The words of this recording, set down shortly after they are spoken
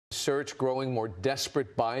search growing more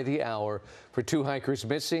desperate by the hour for two hikers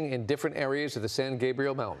missing in different areas of the San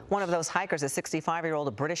Gabriel Mountains. One of those hikers is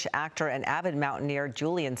 65-year-old British actor and avid mountaineer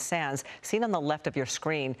Julian Sands, seen on the left of your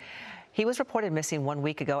screen. He was reported missing 1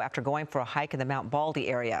 week ago after going for a hike in the Mount Baldy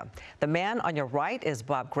area. The man on your right is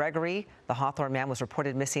Bob Gregory. The Hawthorne man was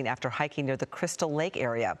reported missing after hiking near the Crystal Lake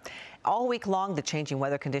area. All week long, the changing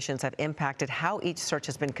weather conditions have impacted how each search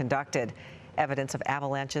has been conducted. Evidence of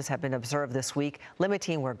avalanches have been observed this week,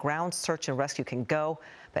 limiting where ground search and rescue can go,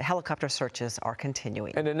 but helicopter searches are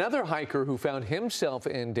continuing. And another hiker who found himself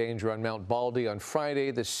in danger on Mount Baldy on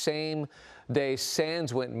Friday, the same day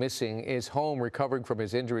Sands went missing, is home recovering from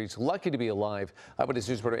his injuries. Lucky to be alive. Eyewitness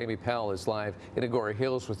News reporter Amy Powell is live in Agoura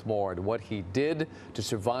Hills with more on what he did to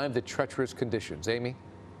survive the treacherous conditions. Amy?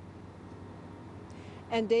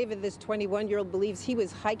 And David, this 21-year-old believes he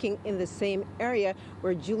was hiking in the same area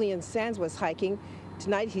where Julian Sands was hiking.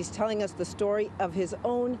 Tonight, he's telling us the story of his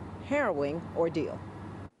own harrowing ordeal.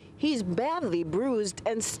 He's badly bruised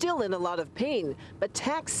and still in a lot of pain, but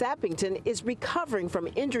Tax Sappington is recovering from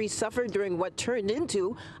injuries suffered during what turned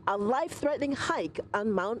into a life-threatening hike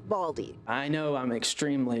on Mount Baldy. I know I'm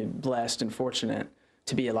extremely blessed and fortunate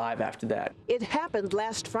to be alive after that. It happened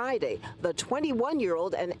last Friday. The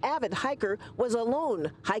 21-year-old and avid hiker was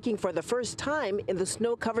alone, hiking for the first time in the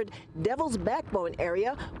snow-covered Devil's Backbone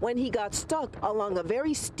area when he got stuck along a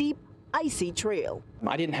very steep, icy trail.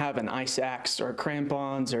 I didn't have an ice axe or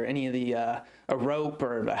crampons or any of the a rope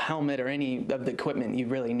or a helmet or any of the equipment you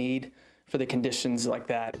really need for the conditions like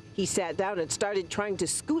that. He sat down and started trying to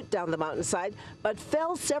scoot down the mountainside, but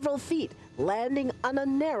fell several feet, landing on a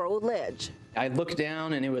narrow ledge. I looked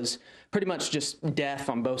down and it was pretty much just death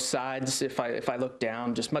on both sides. If I looked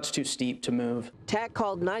down, just much too steep to move. TAC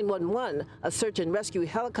called 911, a search and rescue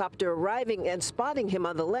helicopter arriving and spotting him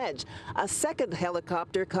on the ledge. A second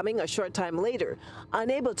helicopter coming a short time later.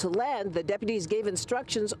 Unable to land, the deputies gave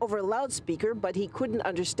instructions over a loudspeaker, but he couldn't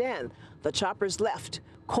understand. The choppers left.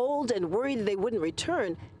 Cold and worried they wouldn't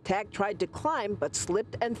return, TAC tried to climb but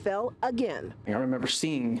slipped and fell again. I remember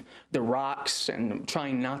seeing the rocks and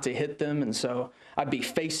trying not to hit them, and so I'd be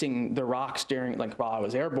facing the rocks while I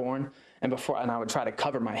was airborne, and I would try to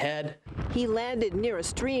cover my head. He landed near a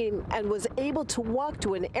stream and was able to walk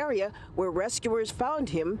to an area where rescuers found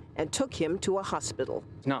him and took him to a hospital.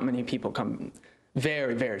 Not many people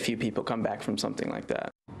very, very few people come back from something like that.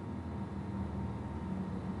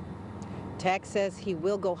 TAC says he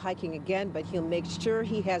will go hiking again, but he'll make sure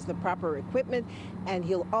he has the proper equipment, and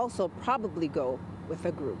he'll also probably go with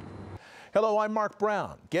a group. Hello, I'm Mark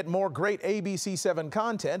Brown. Get more great ABC7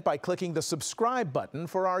 content by clicking the subscribe button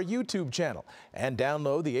for our YouTube channel, and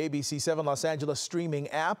download the ABC7 Los Angeles streaming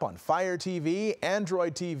app on Fire TV,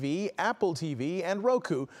 Android TV, Apple TV, and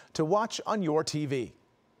Roku to watch on your TV.